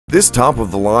This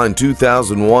top-of-the-line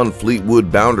 2001 Fleetwood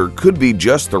Bounder could be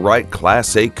just the right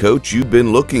Class A coach you've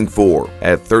been looking for.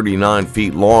 At 39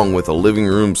 feet long with a living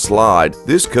room slide,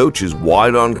 this coach is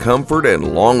wide on comfort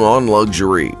and long on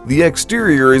luxury. The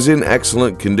exterior is in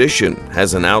excellent condition,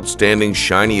 has an outstanding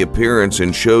shiny appearance,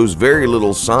 and shows very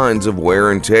little signs of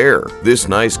wear and tear. This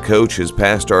nice coach has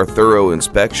passed our thorough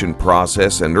inspection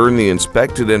process and earned the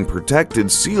Inspected and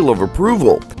Protected seal of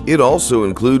approval. It also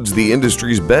includes the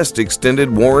industry's best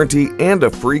extended warranty and a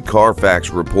free Carfax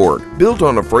report. Built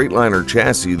on a Freightliner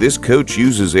chassis, this coach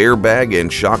uses airbag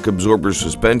and shock absorber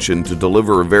suspension to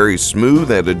deliver a very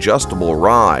smooth and adjustable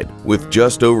ride. With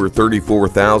just over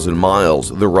 34,000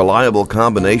 miles, the reliable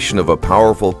combination of a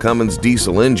powerful Cummins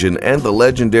diesel engine and the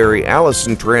legendary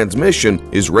Allison transmission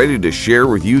is ready to share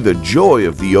with you the joy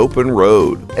of the open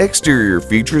road. Exterior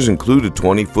features include a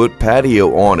 20-foot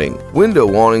patio awning,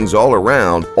 window awnings all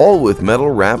around, all with metal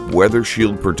wrap weather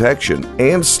shield protection,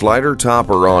 and slider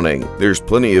topper awning. There's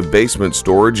plenty of basement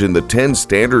storage in the 10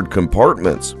 standard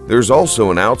compartments. There's also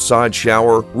an outside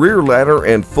shower, rear ladder,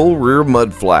 and full rear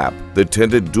mud flap. The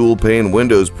tinted dual-pane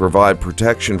windows provide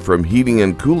protection from heating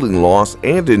and cooling loss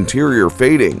and interior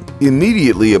fading.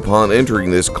 Immediately upon entering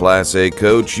this Class A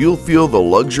coach, you'll feel the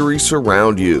luxury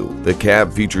surround you. The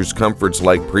cab features comforts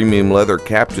like premium leather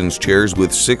captain's chairs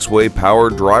with 6-way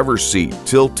powered driver's seat,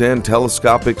 tilt and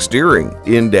telescopic steering,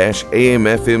 in-dash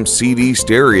AM/FM CD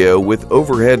stereo with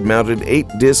overhead-mounted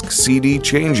 8-disc CD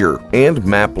changer, and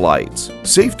map lights.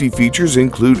 Safety features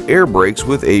include air brakes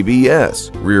with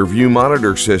ABS, rear-view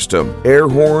monitor system, air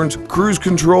horns, cruise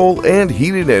control, and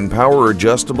heated and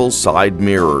power-adjustable side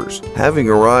mirrors. Having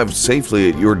arrived safely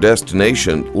at your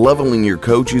destination, leveling your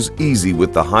coach is easy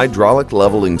with the hydraulic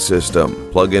leveling system.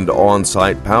 Plug into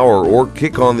on-site power or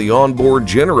kick on the onboard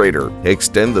generator.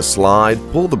 Extend the slide,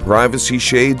 pull the privacy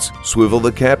shades, swivel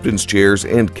the captain's chairs,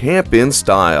 and camp in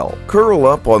style. Curl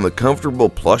up on the comfortable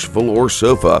plush velour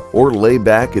sofa or lay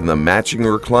back in the matching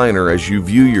recliner as you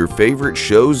view your favorite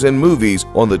shows and movies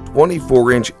on the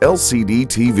 24-inch LCD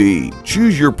TV.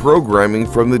 Choose your programming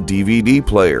from the DVD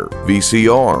player,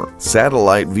 VCR,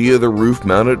 satellite via the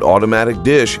roof-mounted automatic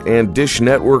dish and dish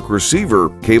network receiver,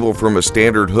 cable from a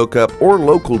standard hookup, or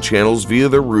local channels via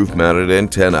the roof-mounted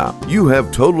antenna. You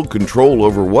have total control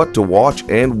over what to watch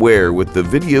and where with the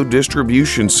Video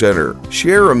Distribution Center.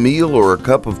 Share a meal or a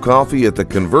cup of coffee at the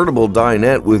convertible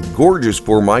dinette with gorgeous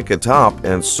Formica top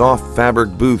and soft fabric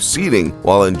booth seating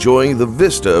while enjoying the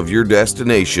vista of your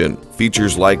destination.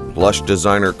 Features like plush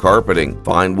designer carpeting,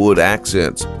 fine wood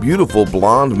accents, beautiful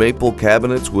blonde maple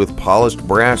cabinets with polished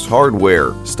brass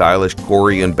hardware, stylish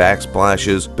Corian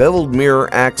backsplashes, beveled mirror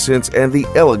accents, and the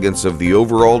elegance of the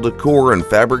overall decor and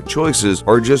fabric choices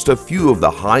are just a few of the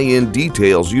high-end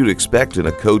details you'd expect in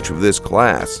a coach of this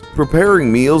class.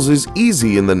 Preparing meals is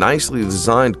easy in the nicely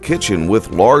designed kitchen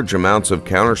with large amounts of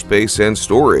counter space and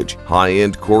storage,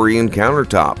 high-end Corian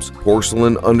countertops,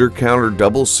 porcelain under-counter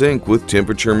double sink with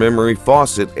temperature memory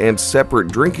faucet and separate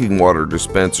drinking water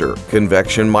dispenser,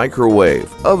 convection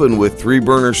microwave, oven with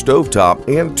 3-burner stovetop,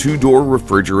 and 2-door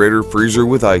refrigerator freezer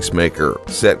with ice maker.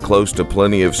 Set close to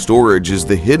plenty of storage is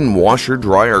the hidden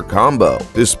washer-dryer combo.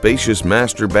 This spacious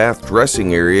master bath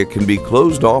dressing area can be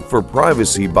closed off for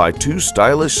privacy by 2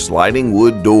 stylish sliding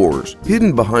wood doors.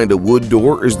 Hidden behind a wood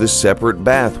door is the separate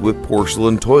bath with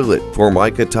porcelain toilet,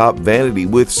 Formica top vanity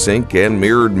with sink and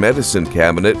mirrored medicine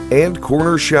cabinet, and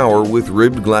corner shower with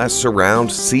ribbed glass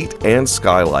surround, seat, and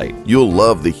skylight. You'll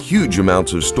love the huge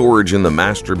amounts of storage in the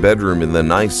master bedroom in the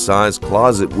nice size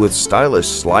closet with stylish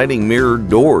sliding mirrored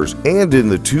doors, and in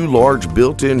the 2 large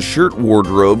built-in shirt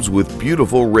wardrobes with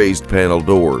beautiful raised panel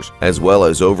doors, as well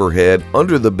as overhead,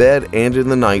 under the bed, and in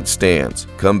the nightstands.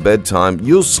 Come bedtime,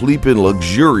 you'll sleep in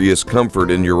luxurious comfort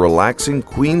in your relaxing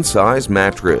queen-size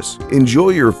mattress. Enjoy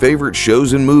your favorite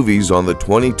shows and movies on the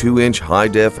 22-inch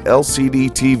high-def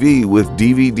LCD TV with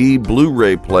DVD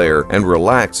Blu-ray player and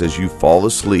relax as you fall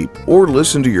asleep. Or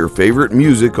listen to your favorite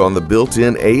music on the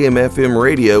built-in AM/FM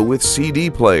radio with CD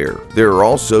player. There are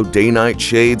also day-night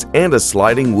shades and a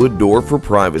sliding wood door for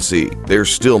privacy. There's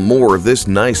still more of this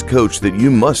nice coach that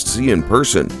you must see in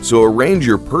person, so arrange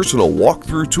your personal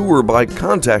walkthrough tour by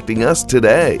contacting us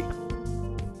today.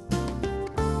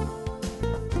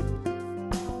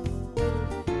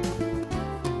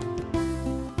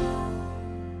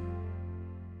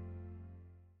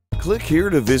 Click here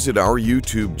to visit our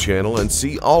YouTube channel and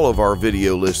see all of our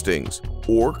video listings,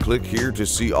 or click here to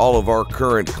see all of our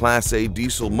current Class A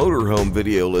Diesel Motorhome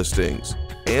video listings.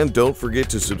 And don't forget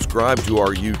to subscribe to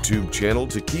our YouTube channel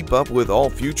to keep up with all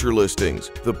future listings.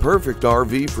 The perfect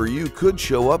RV for you could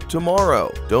show up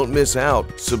tomorrow. Don't miss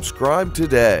out. Subscribe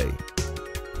today.